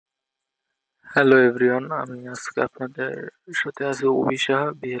Hello everyone, আমি আজকে আপনাদের সাথে আছি অভিশাহ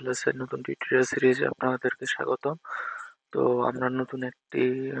VLSI এর নতুন টিউটোরিয়াল সিরিজে আপনাদেরকে স্বাগতম। তো আমরা নতুন একটি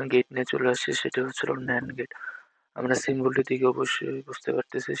গেট নিয়ে চলে আসছি, সেটা হচ্ছিল ন্যান্ড গেট। আমরা সিম্বলটি থেকে অবশ্যই বুঝতে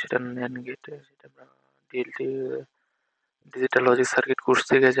পারতেছি সেটা ন্যান্ড গেট, সেটা আমরা DLT digital logic circuit course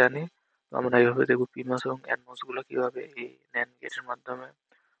থেকে জানি। তো আমরা এইভাবে দেখব পিমস এবং এনমস গুলো কিভাবে এই ন্যান্ড গেটের মাধ্যমে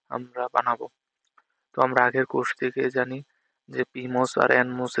আমরা বানাবো। তো আমরা আগের কোর্স থেকে জানি যে পিমোস আর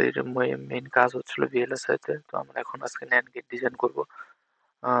এনমোস এর মেইন কাজ হচ্ছিল ভিএলএসআই তে। তো আমরা এখন আজকে ন্যান্ড গেট ডিজাইন করব।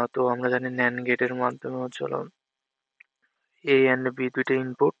 তো আমরা জানি ন্যান্ড গেটের মাধ্যমে হচ্ছিল এ এন্ড বি দুইটা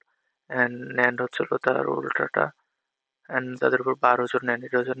ইনপুট, এন্ড ন্যান্ড হচ্ছিল তার উল্টাটা, এন্ড তাদের উপর বার হচ্ছে ন্যান্ড,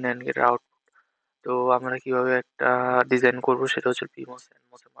 এটা হচ্ছে ন্যান্ড গেটের আউটপুট। তো আমরা কিভাবে একটা ডিজাইন করব সেটা হচ্ছে পিমোস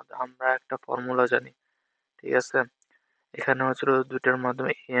এনমোস এর মাধ্যমে। আমরা একটা ফর্মুলা জানি, ঠিক আছে? এখানে হচ্ছিল দুইটার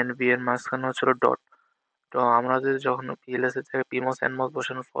মাধ্যমে এ এন্ড বি এর মাঝখানে হচ্ছিল ডট। তো আমাদের যখন PLS এর জায়গায় পিমস এনমস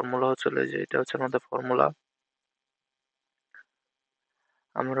বসানোর ফর্মুলা হচ্ছিল যে এটা হচ্ছে আমাদের ফর্মুলা।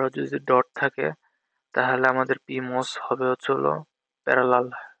 আমরা যদি ডট থাকে তাহলে আমাদের পিমস হবে হচ্ছিল প্যারালাল,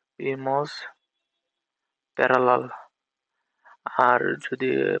 পিমস প্যারালাল। আর যদি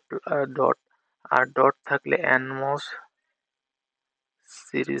ডট, আর ডট থাকলে এনমস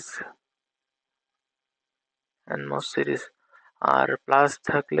সিরিজ, এনমস সিরিজ। আর প্লাস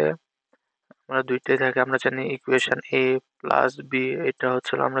থাকলে আমরা দুইটাই থাকে, আমরা জানি ইকুয়েশন এ প্লাস বি, এটা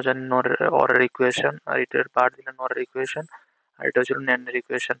হচ্ছিল আমরা জানি নরের অরের ইকুয়েশন, আর এটার বার দিলে নরের ইকুয়েশন, আর এটা হচ্ছিল ন্যান্ডের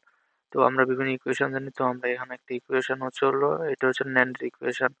ইকুয়েশন। তো আমরা বিভিন্ন ইকুয়েশন জানি, তো আমরা এখানে একটা ইকুয়েশন হচ্ছে হলো এটা হচ্ছে ন্যান্ডের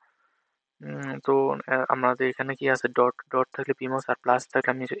ইকুয়েশন। তো আমাদের এখানে কি আছে, ডট ডট থাকলে পিমস, আর প্লাস থাকলে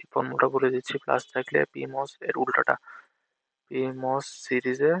আমি এই ফর্মুলাটা বলে দিচ্ছি, প্লাস থাকলে পিমস এর উল্টাটা, পিমস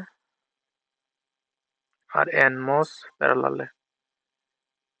সিরিজে আর এনমস প্যারালালে,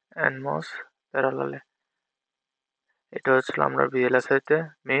 এনমস প্যারালালে। এটা হচ্ছিল আমরা ভিএলএসআই তে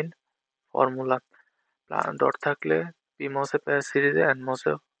মেইন ফর্মুলা। ডট থাকলে পিমসে সিরিজে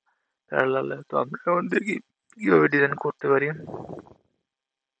এনমসে প্যারালালে। তো আমরা এখন দেখি কিভাবে ডিজাইন করতে পারি।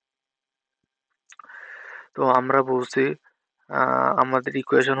 তো আমরা বলছি আমাদের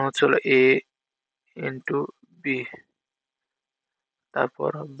ইকুয়েশন হচ্ছিল এ ইন্টু বি,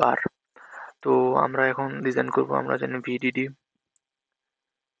 তারপর বার। তো আমরা এখন ডিজাইন করব, আমরা জানি ভিডিডি।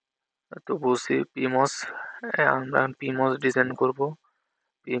 তো বলছি পিমস, আমরা পিমস ডিজাইন করব,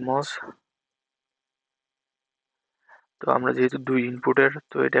 পিমস। তো আমরা যেহেতু দুই ইনপুটের,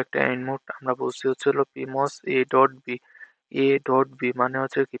 তো এটা একটা ইনপুট, আমরা বলছি হচ্ছে হলো পিমস A dot B. A dot B মানে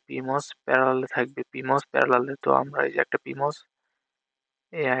হচ্ছে কি পিমস প্যারালালে থাকবে, পিমস প্যারালালে। তো আমরা এই যে একটা পিমস,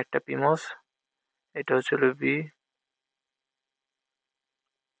 এ একটা পিমস, এটা হচ্ছে হলো বি,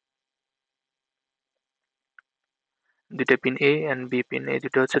 দুইটা pin A and B pin, এই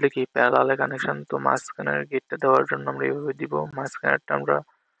দুটো হচ্ছে কি প্যারালালে কানেকশন। তো মাঝখানের গেটটা দেওয়ার জন্য আমরা এইভাবে দিব, মাঝখানেরটা আমরা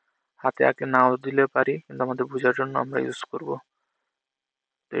হাতে আঁকে নাও দিলে পারি, কিন্তু আমাদের বোঝার জন্য আমরা ইউজ করব।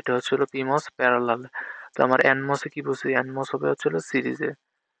 তো এটা হচ্ছে হলো পিমস প্যারালাল। তো আমার এনমসে কি বলছি, এনমস হবে হচ্ছে হলো সিরিজে।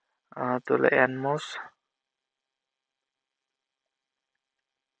 তাহলে এনমস,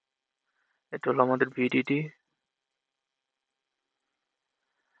 এটা হলো আমাদের ভিডিডি,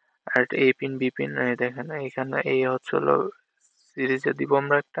 আর এ পিন বি পিন, এই দেখেন এখানে এ হচ্ছে হলো সিরিজে দিব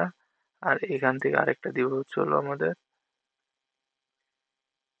আমরা একটা, আর এখান থেকে আরেকটা দিব হচ্ছে হলো আমাদের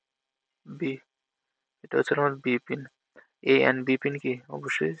বি, এটা হচ্ছে আমাদের B pin. A and B pin কি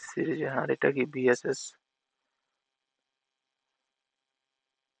অবশ্যই সিরিজে, আর এটা কি বিএসএস।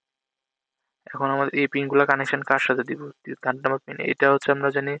 এখন আমাদের এই পিন গুলা কানেকশন কার সাথে দিব, 3 নম্বর পিন। এটা হচ্ছে আমরা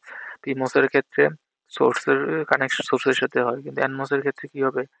জানি পিমোস এর ক্ষেত্রে সোর্সের কানেকশন সোর্সের সাথে হয়, কিন্তু এনমোস এর ক্ষেত্রে কি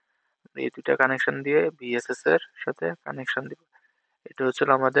হবে, এই দুইটা কানেকশন দিয়ে বিএসএস এর সাথে কানেকশন দিব। এটা হচ্ছে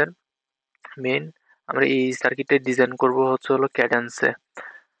আমাদের মেইন। আমরা এই সার্কিটের ডিজাইন করব হচ্ছে হলো ক্যাডেন্সে।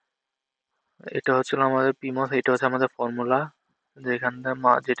 এটা হচ্ছে আমাদের পিমোস, এটা হচ্ছে আমাদের ফর্মুলা, যেখান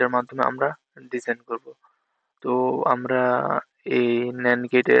যেটার মাধ্যমে আমরা ডিজাইন করব। তো আমরা এই ন্যান্ড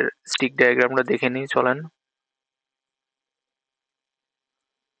গেটের স্টিক ডায়াগ্রামটা দেখে নিই, চলেন।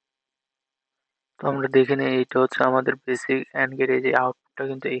 তো আমরা দেখে নিই, এইটা হচ্ছে আমাদের বেসিক অ্যান্ড গেট। এই যে আউটপুটটা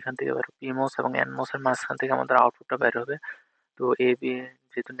কিন্তু এইখান থেকে বের হবে, পিমোস এবং এনমোস এর মাঝখান থেকে আমাদের আউটপুটটা বের হবে। তো এ বি,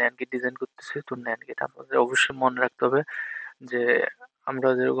 যেহেতু ন্যান্ড গেট ডিজাইন করতেছি, তো ন্যান্ড গেট আমাদের অবশ্যই মনে রাখতে হবে যে আমরা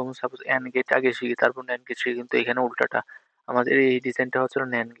যেরকম সাপোজ অ্যান্ড গেট আগে শিখি তারপর ন্যান্ড গেট শিখি, কিন্তু এখানে উল্টাটা। আমাদের এই ডিজাইনটা হচ্ছে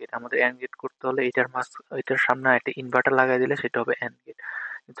ন্যান্ড গেট, আমাদের অ্যান্ড গেট করতে হলে এটার সামনে একটা ইনভার্টার লাগাই দিলে সেটা হবে অ্যান্ড গেট।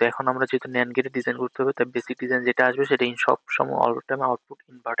 কিন্তু এখন আমরা যেহেতু ন্যান্ড গেটে ডিজাইন করতে হবে, তাই বেসিক ডিজাইন যেটা আসবে সেটা সব সময় অল টাইম আউটপুট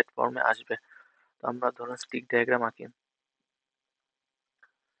ইনভার্টেড ফর্মে আসবে। তো আমরা ধরুন স্টিক ডায়াগ্রাম আঁকি।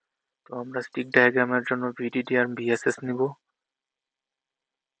 তো আমরা স্টিক ডায়াগ্রামের জন্য ভিডিডি আর ভিএসএস নিব,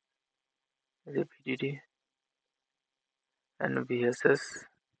 এই যে VDD and VSS.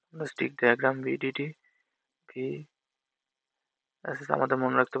 Stick diagram VDD V আমাদের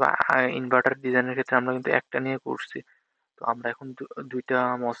মনে রাখতে হবে ইনভার্টার ডিজাইনের ক্ষেত্রে আমরা কিন্তু একটা নিয়ে করছি। তো আমরা এখন দুইটা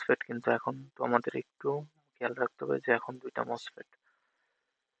মসফেট কিন্তু এখন তো আমাদের একটু খেয়াল রাখতে হবে যে এখন দুইটা মসফেট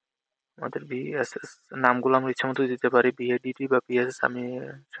আমাদের বিএসএস নামগুলো আমরা ইচ্ছা মতো দিতে পারি, বিএডিটি বা বিএসএস আমি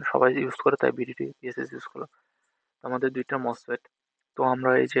সবাই ইউজ করে তাই বিডিটি বিএসএস ইউজ করলাম। তো আমাদের দুইটা মসফেট, তো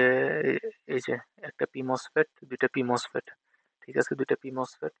আমরা এই যে একটা পি মসফেট দুইটা পি মসফেট, ঠিক আছে দুইটা পি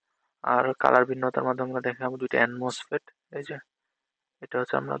মসফেট আর কালার ভিন্নতার মাধ্যমে আমরা দেখাবো দুইটা এন মসফেট। এই যে এটা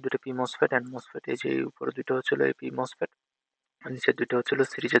হচ্ছে আমরা দুটো পি মসফেট এন মসফেট, এই যে এই উপরে দুটো হচ্ছিল এই পি মসফেট, নিচে দুটো হচ্ছিল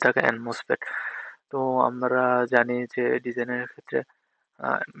সিরিজে থাকা এন মসফেট। তো আমরা জানি যে ডিজাইনের ক্ষেত্রে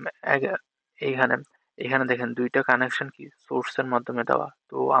আহ, এইখানে এখানে দেখেন দুইটা কানেকশন কি সোর্সের মাধ্যমে দেওয়া,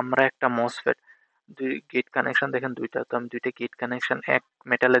 তো আমরা একটা মসফেট দুই গেট কানেকশন দেখেন দুইটা, তো আমি দুইটা গেট কানেকশন এক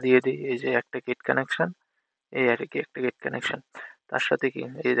মেটালে দিয়ে দিই, এই যে একটা গেট কানেকশন, এই আর কি একটা গেট কানেকশন, তার সাথে কি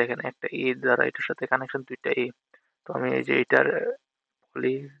এই দেখেন একটা এ দ্বারা এটার সাথে কানেকশন দুইটা এ। তো আমি এই যে এটার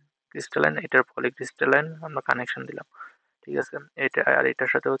পলি ক্রিস্টালাইন এটার পলি ক্রিস্টালাইন আমরা কানেকশন দিলাম, ঠিক আছে। এটা আর এটার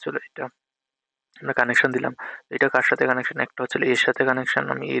সাথে হচ্ছিল এটা আমরা কানেকশন দিলাম। এটা কার সাথে কানেকশন, একটা হচ্ছিল এর সাথে কানেকশন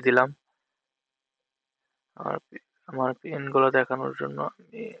আমি এ দিলাম। আর আমার পিন গুলো দেখানোর জন্য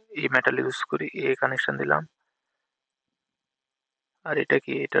আমি এই মেটাল ইউজ করি, এ কানেকশন দিলাম। আর এটা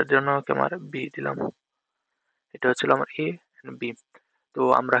কি এটার জন্য আমার বি দিলাম, এটা হচ্ছিল আমার এ বি। তো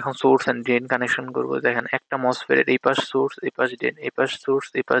আমরা এখন সোর্স এন্ড ড্রেন কানেকশন করবো, দেখেন একটা মসফেটের এই পাশ সোর্স এই পাশ ড্রেন এই পাশ সোর্স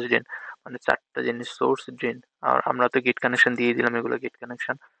এই পাশ ড্রেন, মানে চারটা জিনিস সোর্স ড্রেন। আর আমরা তো গেট কানেকশন দিয়ে দিলাম, এগুলো গেট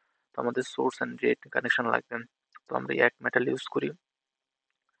কানেকশন। তো আমাদের সোর্স এন্ড ড্রেন কানেকশন লাগবে, তো আমরা এক মেটাল ইউজ করি।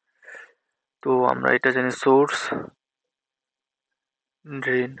 তো আমরা এটা জানি সোর্স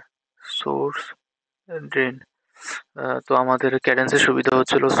ড্রেন সোর্স ড্রেন। তো আমাদের ক্যাডেন্সের সুবিধা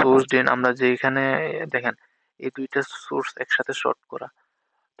হচ্ছিল সোর্স ড্রেন, আমরা যেখানে দেখেন এই দুইটা সোর্স একসাথে শর্ট করা,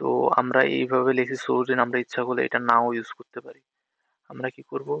 তো আমরা এইভাবে লিখি সোর্স ড্রেন, আমরা ইচ্ছা করলে এটা নাও ইউজ করতে পারি। আমরা কি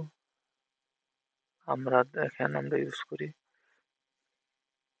করব, আমরা দেখেন আমরা ইউজ করি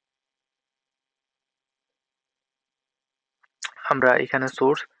আমরা এখানে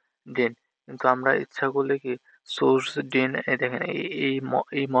সোর্স ড্রেন, কিন্তু আমরা ইচ্ছা করলে কি সোর্স ড্রেন দেখেন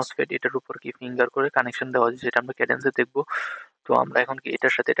এই মসফেট এটার উপর কি ফিঙ্গার করে কানেকশন দেওয়া যায়, যেটা আমরা ক্যাডেন্সে দেখবো। তো আমরা এখন কি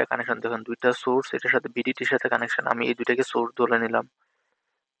এটার সাথে এটা কানেকশন দেখেন দুইটা সোর্স এটার সাথে বিডিটির সাথে কানেকশন, আমি এই দুইটাকে সোর্স ধরে নিলাম,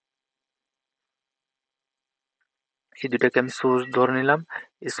 এই দুইটাকে আমি সোর্স ধরে নিলাম,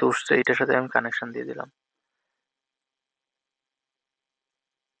 এই সোর্সটা এটার সাথে আমি কানেকশন দিয়ে দিলাম,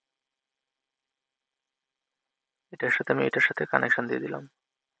 এটার সাথে আমি এটার সাথে কানেকশন দিয়ে দিলাম,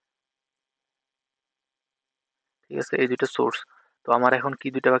 ঠিক আছে এই দুইটা সোর্স। তো আমার এখন কি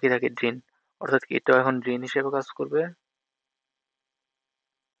দুইটা বাকি থাকে ড্রেন, অর্থাৎ কি এটাও এখন ড্রেন হিসেবে কাজ করবে,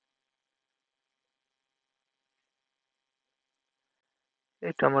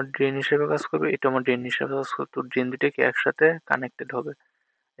 এটা আমার ড্রেন হিসেবে কাজ করবে, এটা আমার ড্রেন হিসেবে কাজ করবে, তো ড্রেন দুটো কি একসাথে কানেক্টেড হবে।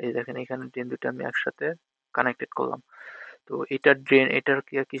 এই দেখেন এখানে ড্রেন দুটো আমি একসাথে কানেক্টেড করলাম। তো এটা ড্রেন এটার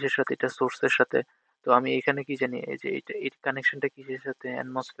কি কিসের সাথে, এটা সোর্সের সাথে। তো আমি এখানে কি জানি এই যে এটা এই কানেকশনটা কিসের সাথে,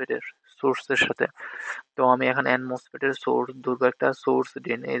 এনমসফেটের সোর্সের সাথে। তো আমি এখন এনমসফেটের সোর্স ধরবো, একটা সোর্স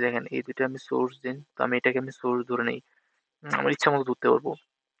ড্রেন, এই দেখেন এই দুটো আমি সোর্স ড্রেন, তো আমি এটাকে আমি সোর্স ধরে নিই। আমার ইচ্ছা মতো ধরতে পারবো,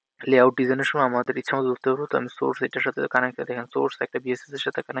 লেআউট ডিজাইনের সময় আমাদের ইচ্ছা মতো ধরতে পারবো। তো আমি সোর্স এটার সাথে কানেক্ট দেখেন সোর্স একটা বিএসএস এর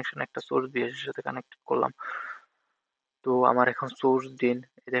সাথে কানেকশন, একটা সোর্স বিএসএস এর সাথে কানেক্ট করলাম। তো আমার এখন সোর্স ড্রেন,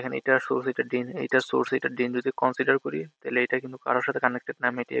 দেখেন এটার সোর্স এটা ড্রেন, এটার সোর্স এটা ড্রেন যদি কনসিডার করি তাহলে এটা কিন্তু কারোর সাথে কানেক্টেড না,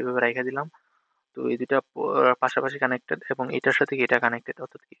 আমি এটা এভাবে রেখে দিলাম। তো এই দুইটা পাশাপাশি কানেক্টেড এবং এটার সাথে কি এটা কানেক্টেড,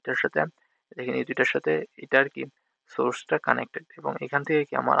 অর্থাৎ কি এটার সাথে দেখেন এই দুইটার সাথে এটার কি সোর্সটা কানেক্টেড, এবং এখান থেকে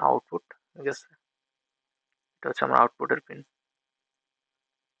কি আমার আউটপুট, ঠিক আছে এটা হচ্ছে আমার আউটপুটের পিন,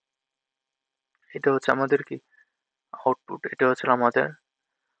 এটা হচ্ছে আমাদের কি আউটপুট, এটা হচ্ছে আমাদের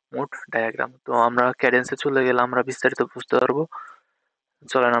মোট ডায়াগ্রাম। তো আমরা ক্যাডেন্সে চলে গেলে আমরা বিস্তারিত বুঝতে পারবো।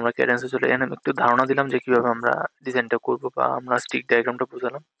 চলেন আমরা ক্যাডেন্সে চলে এখানে আমি একটু ধারণা দিলাম যে কিভাবে আমরা ডিজাইনটা করবো বা আমরা স্টিক ডায়াগ্রামটা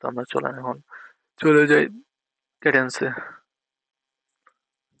বুঝালাম। তো আমরা চলেন এখন চলে যাই ক্যাডেন্সে।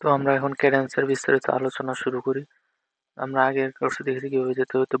 তো আমরা এখন ক্যাডেন্সের বিস্তারিত আলোচনা শুরু করি। আমরা আগের কোর্সে দেখেছি কিভাবে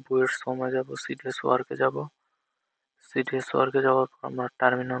যেতে হতো, বইয়ের সময় যাব, সিডিএস ওয়ার্কে যাব, সিডিএস ওয়ার্কে যাওয়ার পর আমরা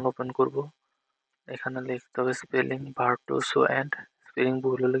টার্মিনাল ওপেন করব। এখানে লিখতে হবে spelling verb to show and, spelling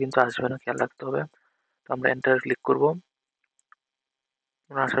ভুল হলে কিন্তু আসবে না, খেয়াল রাখতে হবে। তো আমরা এন্টার ক্লিক করব,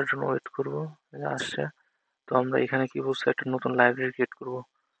 আসার জন্য ওয়েট করব, আসছে। তো আমরা এখানে কি বলছি, একটা নতুন লাইব্রেরি ক্রিয়েট করব,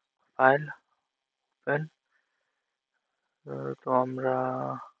 ফাইল ওপেন। তো আমরা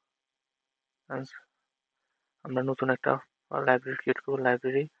নতুন একটা লাইব্রেরি ক্রিয়েট করবো,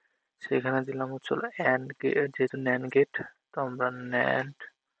 লাইব্রেরি সেখানে দিলাম হচ্ছে অ্যান্ড গেট, যেহেতু ন্যান গেট, তো আমরা ন্যান্ড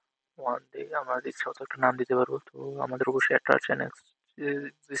ওয়ান দিই, আমরা ইচ্ছা মতো একটা নাম দিতে পারবো। তো আমাদের অবশ্যই একটা চ্যানেল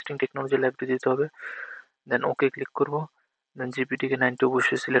এক্সিস্টিং টেকনোলজি লাইব্রেরি দিতে হবে, দেন ওকে ক্লিক করব, দেন জিপিটিকে 90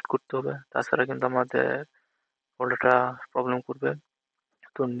 অবশ্যই সিলেক্ট করতে হবে, তাছাড়া কিন্তু আমাদের ফোল্ডারটা প্রবলেম করবে।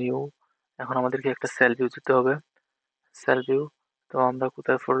 তো নিউ, এখন আমাদেরকে একটা সেল ভিউ দিতে হবে, সেল ভিউ। তো আমরা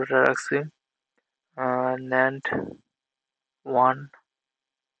কোথায় ফোল্ডারটা রাখছি, ন্যান্ড ওয়ান,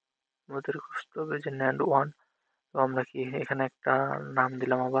 আমাদের খুঁজতে হবে যে ন্যান্ড ওয়ান। তো আমরা কি এখানে একটা নাম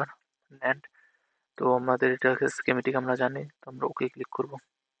দিলাম আবার ন্যান্ড। তো আমাদের এটাকে স্কেমেটিক আমরা জানি, তো আমরা ওকে ক্লিক করব।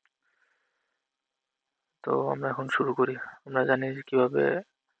 তো আমরা এখন শুরু করি, আমরা জানি যে কিভাবে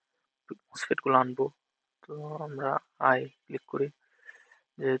মসফেট গুলো আনবো। তো আমরা আই ক্লিক করি,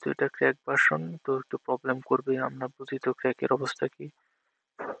 যেহেতু এটা ক্র্যাক ভার্সন তো একটু প্রবলেম করবে, আমরা বুঝি তো ক্র্যাকের অবস্থা কি,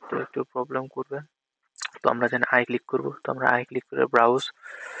 তো একটু প্রবলেম করবে। তো আমরা জানি আই ক্লিক করব, তো আমরা আই ক্লিক করে ব্রাউজ,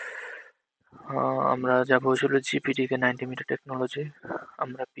 আমরা যাবো হচ্ছিল জিপিটিকে 90 মিটার টেকনোলজি,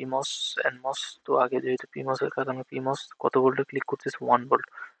 আমরা p-mos n-mos। তো আগে যেহেতু p-mos এর কাজ, আমরা p-mos কত ভোল্টে ক্লিক করতেছি 1 ভোল্ট।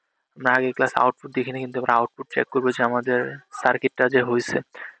 আমরা আগে ক্লাস আউটপুট দেখিনি, কিন্তু আমরা আউটপুট চেক করবো যে আমাদের সার্কিটটা যে হয়েছে।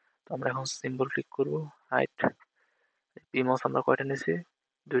 তো আমরা এখন সিম্বল ক্লিক করব, হাইট, p-mos আমরা কয়টা নিয়েছি,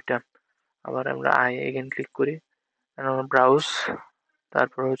 দুইটা। আবার আমরা আই এগেন ক্লিক করি, আমরা ব্রাউজ,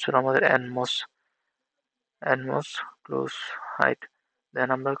 তারপর হচ্ছে আমাদের n-mos, n-mos ক্লোজ, হাইট, দেন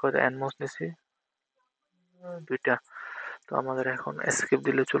আমরা কয়টা n-mos নিয়েছি, দুইটা। তো আমাদের এখন এসকেপ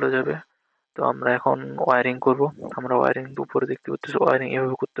দিলে চলে যাবে। তো আমরা এখন ওয়ারিং করব, আমরা ওয়ারিং উপরে দেখতে পাচ্ছি, ওয়ারিং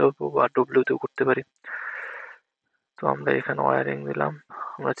এভাবে করতে হবে বা ডব্লিউ তেও করতে পারি। তো আমরা এখানে ওয়ারিং দিলাম,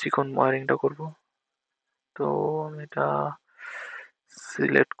 আমরা চিকন ওয়ারিংটা করব। তো আমি এটা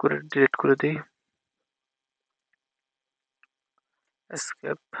সিলেক্ট করে ডিলিট করে দিই,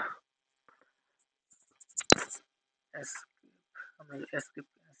 এসকেপ, আমরা এসকেপ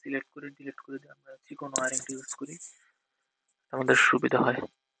সিলেক্ট করে ডিলিট করে দিই, আমরা চিকন ওয়ারিংটা ইউজ করি, আমাদের সুবিধা হয়।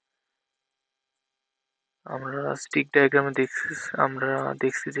 আমরা স্টিক ডায়াগ্রামে দেখছি, আমরা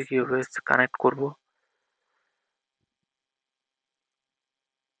দেখছি যে কিভাবে কানেক্ট করব।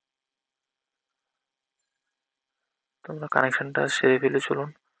 তো আমরা কানেকশনটা সেরে ফেলে চলুন।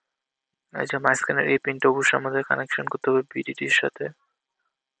 এই যে মাঝখানের এই পিনটা অবশ্যই আমাদের কানেকশন করতে হবে ভিডিডির সাথে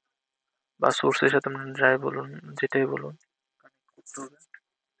বা সোর্সের সাথে, আপনারা যাই বলুন, যেটাই বলুন, কানেক্ট করতে হবে।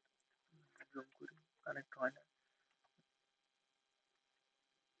 জুম করি, কানেক্ট হয় না।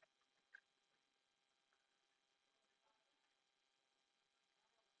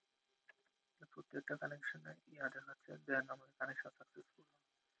 প্রত্যেকটা কানেকশনে ইয়া দেখাচ্ছে, দেন আমাদের কানেকশন সাকসেসফুল।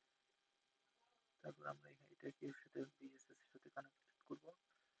 তারপর আমরা এটাকে সাথে বিএসএস এর সাথে কানেক্ট করব।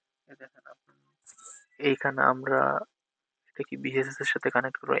 এই দেখেন আপনি, এইখানে আমরা এটা কি বিএসএস এর সাথে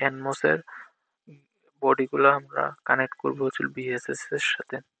কানেক্ট করব, এনমোস এর বডিগুলো আমরা কানেক্ট করব হচ্ছে বিএসএস এর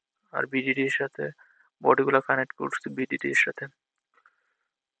সাথে, আর বিডিডি এর সাথে বডিগুলো কানেক্ট করছি বিডিডি এর সাথে।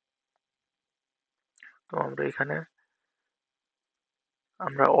 তো আমরা এখানে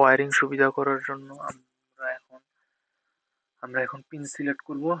আমরা ওয়্যারিং সুবিধা করার জন্য আমরা এখন পিন সিলেক্ট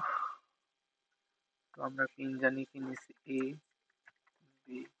করব। তো আমরা পিন জানি কি নিছি, এ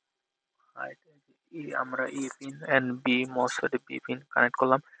বি, হাইট, ই, আমরা ই pin and B মসফেটে B pin connect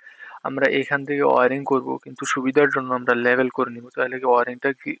করলাম। আমরা এখান থেকে ওয়্যারিং করব, কিন্তু সুবিধার জন্য আমরা লেভেল করে নিব, তাহলে কি ওয়্যারিংটা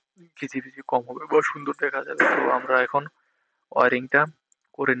ঘিচিপিচি কম হবে বা সুন্দর দেখা যাবে। তো আমরা এখন ওয়্যারিংটা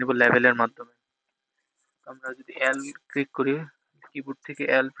করে নিব লেভেলের মাধ্যমে। আমরা যদি এল ক্লিক করি, কিবোর্ড থেকে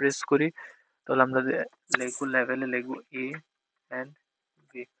এল প্রেস করি, তাহলে আমরা লিখবো লেভেলে লিখবো এ এন্ড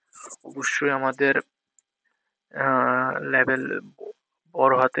বি। অবশ্যই আমাদের লেভেল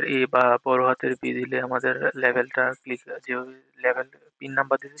বড় হাতের এ বা বড় হাতের বি দিলে আমাদের লেভেলটা ক্লিক, যেভাবে লেভেল পিন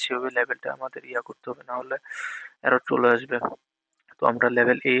নাম্বার দিতে সেভাবে লেভেলটা আমাদের ইয়া করতে হবে, না হলে এরর চলে আসবে। তো আমরা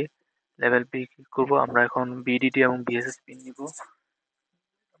লেভেল এ, লেভেল বি ক্লিক করবো, আমরা এখন বিডিডি এবং বিএসএস পিন নিব।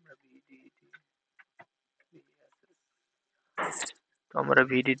 আমরা বিডিডি, তো আমরা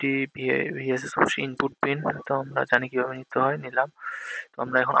ভিডিডি ভিএসএস অবশ্যই ইনপুট পিন, তো আমরা জানি কিভাবে নিতে হয়, নিলাম। তো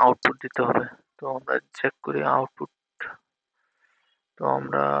আমরা এখন আউটপুট দিতে হবে, তো আমরা চেক করি আউটপুট। তো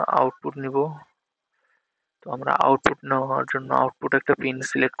আমরা আউটপুট নিব, তো আমরা আউটপুট নেওয়ার জন্য আউটপুট একটা পিন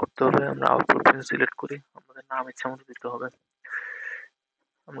সিলেক্ট করতে হবে, আমরা আউটপুট পিন সিলেক্ট করি, আমাদের নাম ইচ্ছা মতো দিতে হবে।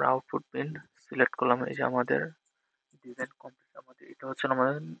 আমরা আউটপুট পিন সিলেক্ট করলাম, এই যে আমাদের ডিজাইন কমপ্লিট, আমাদের এটা হচ্ছে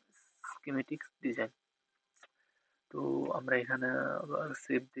আমাদের স্কিমেটিক ডিজাইন। তো আমরা এখানে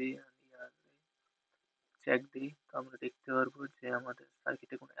সেভ দিই, চেক দিই, তো আমরা দেখতে পারবো যে আমাদের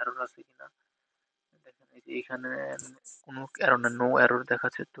সার্কিটে কোনো এরর আছে কিনা। দেখেন এই যে এখানে কোনো এরর না, নো এরর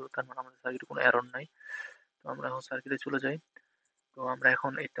দেখাচ্ছে, তো তার মানে আমাদের সার্কিটে কোনো এরর নাই। তো আমরা এখন সার্কিটে চলে যাই। তো আমরা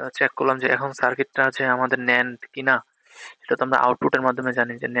এখন এটা চেক করলাম যে এখন সার্কিটটা যে আমাদের ন্যান্ড কিনা, সেটা তো আমরা আউটপুটের মাধ্যমে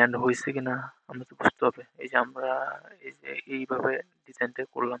জানি যে ন্যান্ড হয়েছে কিনা, আমরা তো বুঝতে হবে। এই যে আমরা এই যে এইভাবে ডিজাইনটা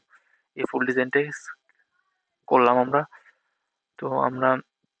করলাম, এই ফুল ডিজাইনটাই করলাম আমরা। তো আমরা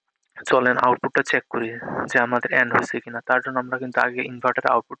চলেন আউটপুটটা চেক করি যে আমাদের এন্ড হয়েছে কিনা। তার জন্য আমরা কিন্তু আগে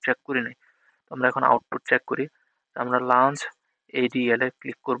ইনভার্টারের আউটপুট চেক করি নাই। তো আমরা এখন আউটপুট চেক করি। আমরা লাঞ্চ এডিএল এ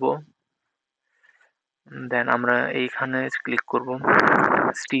ক্লিক করব। দেন আমরা এইখানে ক্লিক করব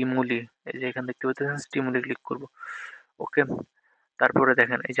স্টিমুলি, এই যে এখানে দেখতে পাচ্ছেন স্টিমুলি ক্লিক করব। ওকে, তারপরে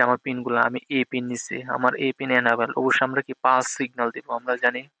দেখেন এই যে আমার পিনগুলো, আমি এ পিন নিচ্ছি, আমার এ পিন এনাবেল। অবশ্যই আমরা কি পাস সিগন্যাল দিব, আমরা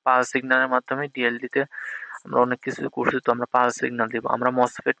জানি পাস সিগন্যালের মাধ্যমে ডিএলডি তে আমরা অনেক কিছু করছি। তো আমরা পাস সিগন্যাল দিব। আমরা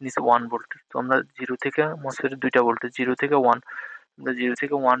মসফেট নিচ্ছি 1 ভোল্ট। তো আমরা জিরো থেকে মসফেটের দুইটা ভোল্টেজ, জিরো থেকে ওয়ান, আমরা জিরো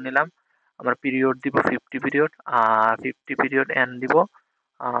থেকে ওয়ান নিলাম। আমরা পিরিয়ড দিব 50 পিরিয়ড, আর 50 পিরিয়ড এন দিব।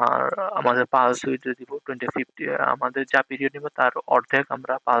 আর আমাদের পালস উইথ দিব 20-50, আমাদের যা পিরিয়ড নিব তার অর্ধেক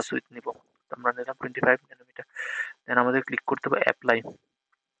আমরা পালস উইথ নিব। আমরা নিলাম 25 nm। দেন আমাদের ক্লিক করতে হবে অ্যাপ্লাই।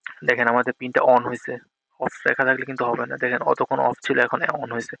 দেখেন আমাদের পিনটা অন হয়েছে। অফ লেখা থাকলে কিন্তু হবে না, দেখেন অতক্ষণ অফ ছিল, এখন অন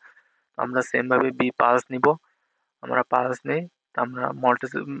হয়েছে। আমরা সেম ভাবে বি পালস নিব। আমরা পালস নেই, তো আমরা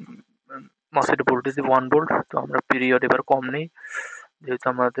ভোল্টেজ মসফেট ভোল্টেজ 1 ভোল্ট। তো আমরা পিরিয়ড এবার কম নেই, যেহেতু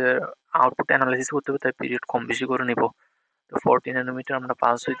আমাদের আউটপুট অ্যানালাইসিস করতে হবে তাই পিরিয়ড কম বেশি করে নিব। তো 40 nm আমরা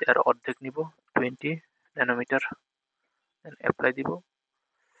পালস উইথ এর অর্ধেক নিব, 20 nm। দেন অ্যাপ্লাই দিব।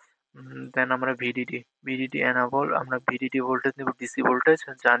 দেন আমরা ভিডিডি এনাবল, আমরা ভিডিডি ভোল্টেজ নিব, ডিসি ভোল্টেজ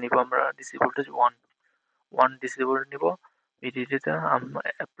যা নিব আমরা ডিসি ভোল্টেজ 1 ডিসি ভোল্ট নিব ভিডিডিতে। আমরা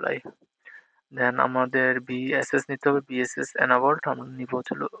অ্যাপ্লাই। দেন আমাদের বিএসএস নিতে হবে, বিএসএস এনাবল আমরা নিব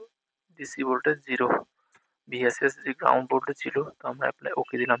হচ্ছিল ডিসি ভোল্টেজ 0, বিএসএস যে গ্রাউন্ড ভোল্টেজ ছিল। তো আমরা অ্যাপ্লাই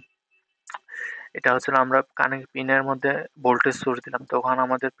ওকে দিলাম। এটা হচ্ছিল আমরা কানেক্ট পিনের মধ্যে ভোল্টেজ সোর্স দিলাম। তখন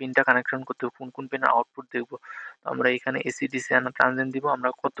আমাদের পিনটা কানেকশন করতে হবে, কোন কোন পিনের আউটপুট দেখবো। তো আমরা এখানে এসি ডিসি ট্রানজিয়েন্ট দিব। আমরা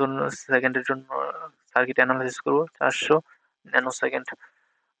কত সেকেন্ডের জন্য সার্কিট অ্যানালাইসিস করব, 400 ন্যানো সেকেন্ড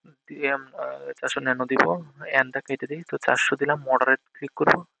দিয়ে আমরা 400 ন্যানো দিব। এনটা কেটে দিই, তো 400 দিলাম, মডারেট ক্লিক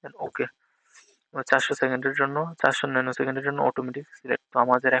করবো, দেন ওকে। 400 সেকেন্ডের জন্য, 400 ন্যানো সেকেন্ডের জন্য অটোমেটিক সিলেক্ট। তো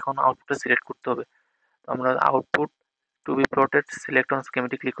আমাদের এখন আউটপুটটা সিলেক্ট করতে হবে। তো আমরা output two B plotted select on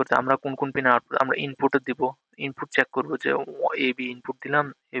schematic click করতে, আমরা কোন কোন পিনের আউটপুট আমরা ইনপুটে দিব। ইনপুট চেক করব যে এ বি ইনপুট দিলাম,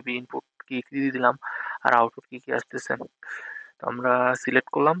 এ বি ইনপুট কি কি দিলাম, আর আউটপুট কি কি আসতেছে। তো আমরা সিলেক্ট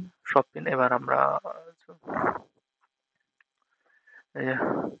করলাম সব পিন। এবার আমরা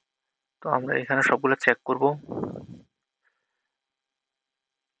তো আমরা এখানে সবগুলো চেক করব।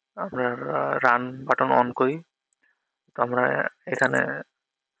 আমরা রান বাটন অন করি। তো আমরা এখানে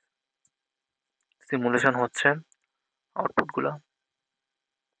সিমুলেশন হচ্ছে আউটপুট গুলা।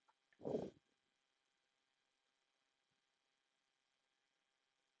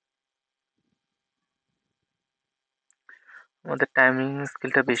 আমাদের টাইমিং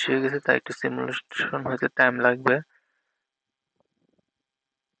স্কেলটা বেশি হয়ে গেছে, তাই একটু সিমুলেশন হতে টাইম লাগবে।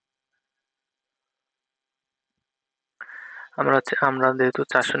 আমরা যেহেতু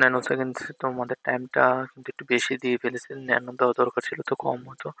 400 ন্যানো সেকেন্ড, তো আমাদের টাইমটা কিন্তু একটু বেশি দিয়ে ফেলেছি। ন্যানো দেওয়া দরকার ছিল, তো কম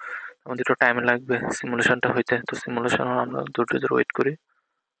হতো। আমাদের একটু টাইম লাগবে সিমুলেশনটা হইতে। তো সিমুলেশন আমরা ধৈর্য ধরে ওয়েট করি।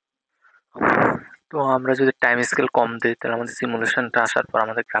 তো আমরা যদি টাইম স্কেল কম দিই তাহলে আমাদের সিমুলেশনটা আসার পর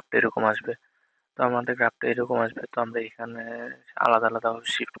আমাদের গ্রাফটা এরকম আসবে। তো আমাদের গ্রাফটা এরকম আসবে। তো আমরা এখানে আলাদা আলাদাভাবে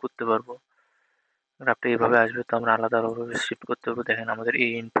শিফট করতে পারবো। গ্রাফটা এইভাবে আসবে, তো আমরা আলাদা আলাদাভাবে শিফট করতে পারবো। দেখেন আমাদের এ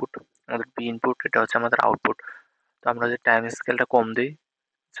ইনপুট, আমাদের বি ইনপুট, এটা হচ্ছে আমাদের আউটপুট। তো আমরা যদি টাইম স্কেলটা কম দিই,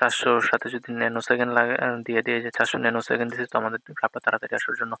 400 সাথে যদি ন্যানো সেকেন্ড লাগে দিয়ে দিয়ে যে 400 ন্যানো সেকেন্ড দিচ্ছে, তো আমাদের গ্রাফটা তাড়াতাড়ি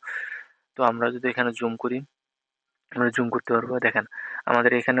আসার জন্য। তো আমরা যদি এখানে জুম করি, আমরা জুম করতে পারবো। দেখেন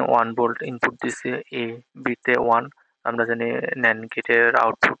আমাদের এখানে 1 ভোল্ট ইনপুট দিচ্ছে, এ বিতে 1। আমরা জানি ন্যান্ড গেটের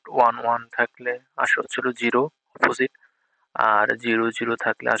আউটপুট 1 1 থাকলে আসে হচ্ছিল 0 অপোজিট, আর 0 0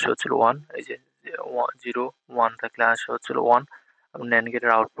 থাকলে আসে হচ্ছিল 1। এই যে 0 1 থাকলে আসে হচ্ছিল 1। ন্যান্ড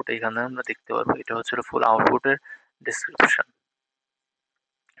গেটের আউটপুট এখানে আমরা দেখতে পারবো। এটা হচ্ছিল ফুল আউটপুটের ডিসক্রিপশন।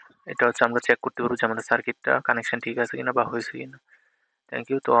 এটা হচ্ছে আমরা চেক করতে পারবো যে আমাদের সার্কিটটা কানেকশন ঠিক আছে কিনা বা হয়েছে কিনা। Thank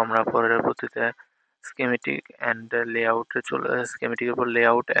you. তো আমরা পরবর্তীতে স্কিমেটিক অ্যান্ড লেআউটে চলে, স্কিমেটিকের উপর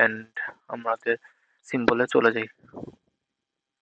লেআউট অ্যান্ড আমাদের সিম্বলে চলে যাই।